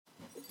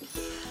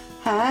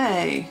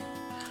Hey,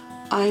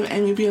 I'm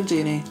Amy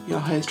Biondini, your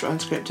host for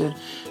Unscripted,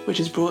 which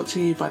is brought to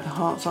you by the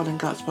Heart, Soul and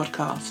Guts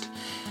podcast.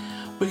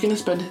 We're going to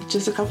spend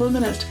just a couple of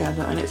minutes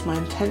together, and it's my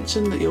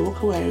intention that you'll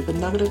walk away with a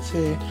nugget or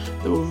two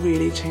that will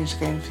really change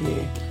the game for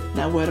you.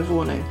 Now, word of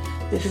warning,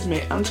 this is me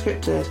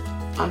unscripted,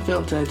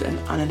 unfiltered and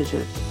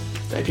unedited.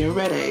 So if you're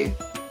ready,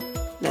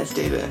 let's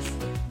do this.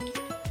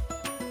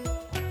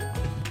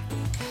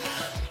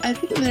 I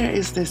think there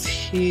is this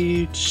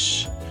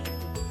huge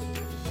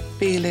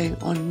feeling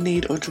or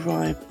need or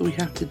drive that we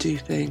have to do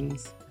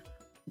things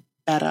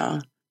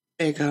better,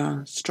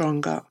 bigger,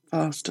 stronger,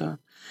 faster.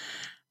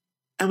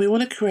 And we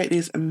want to create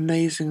these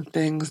amazing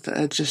things that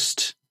are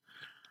just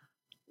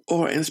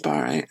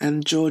awe-inspiring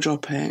and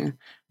jaw-dropping.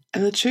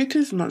 And the truth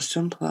is much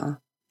simpler.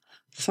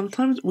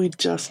 Sometimes we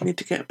just need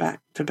to get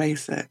back to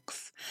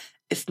basics.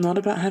 It's not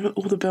about having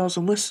all the bells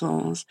and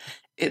whistles.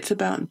 It's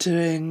about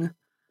doing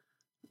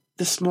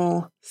the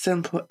small,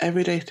 simple,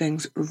 everyday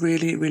things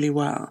really, really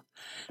well.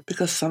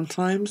 Because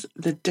sometimes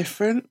the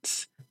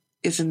difference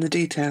is in the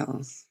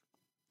details.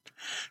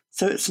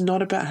 So it's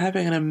not about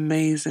having an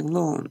amazing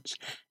launch.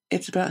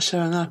 It's about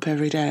showing up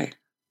every day.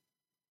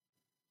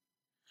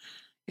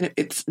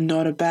 It's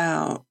not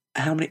about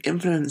how many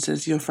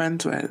influencers you're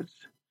friends with.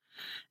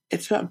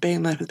 It's about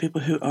being there for the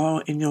people who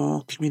are in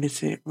your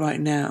community right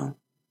now.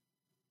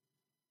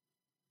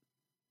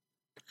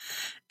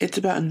 It's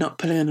about not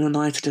putting in all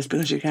nighter just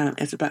because you can.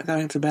 It's about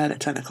going to bed at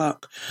 10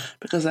 o'clock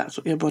because that's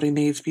what your body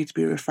needs for you to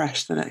be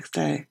refreshed the next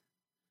day.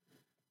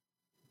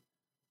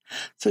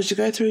 So as you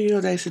go through your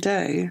day to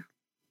day,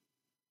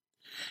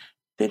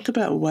 think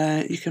about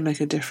where you can make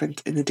a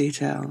difference in the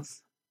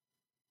details.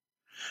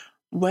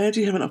 Where do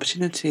you have an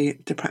opportunity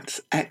to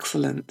practice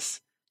excellence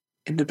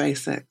in the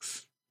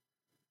basics?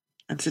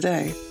 And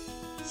today,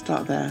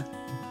 start there.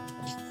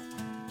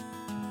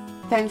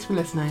 Thanks for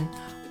listening.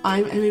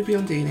 I'm Amy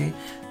Biondini,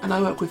 and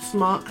I work with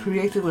smart,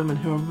 creative women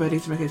who are ready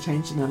to make a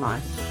change in their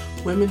life.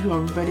 Women who are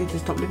ready to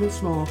stop living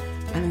small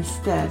and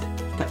instead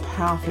step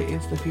powerfully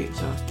into the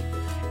future.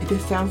 If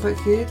this sounds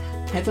like you,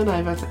 head on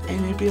over to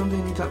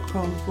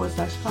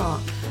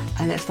amybiondini.com/heart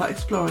and let's start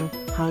exploring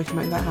how we can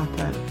make that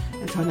happen.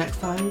 Until next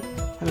time,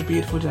 have a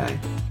beautiful day.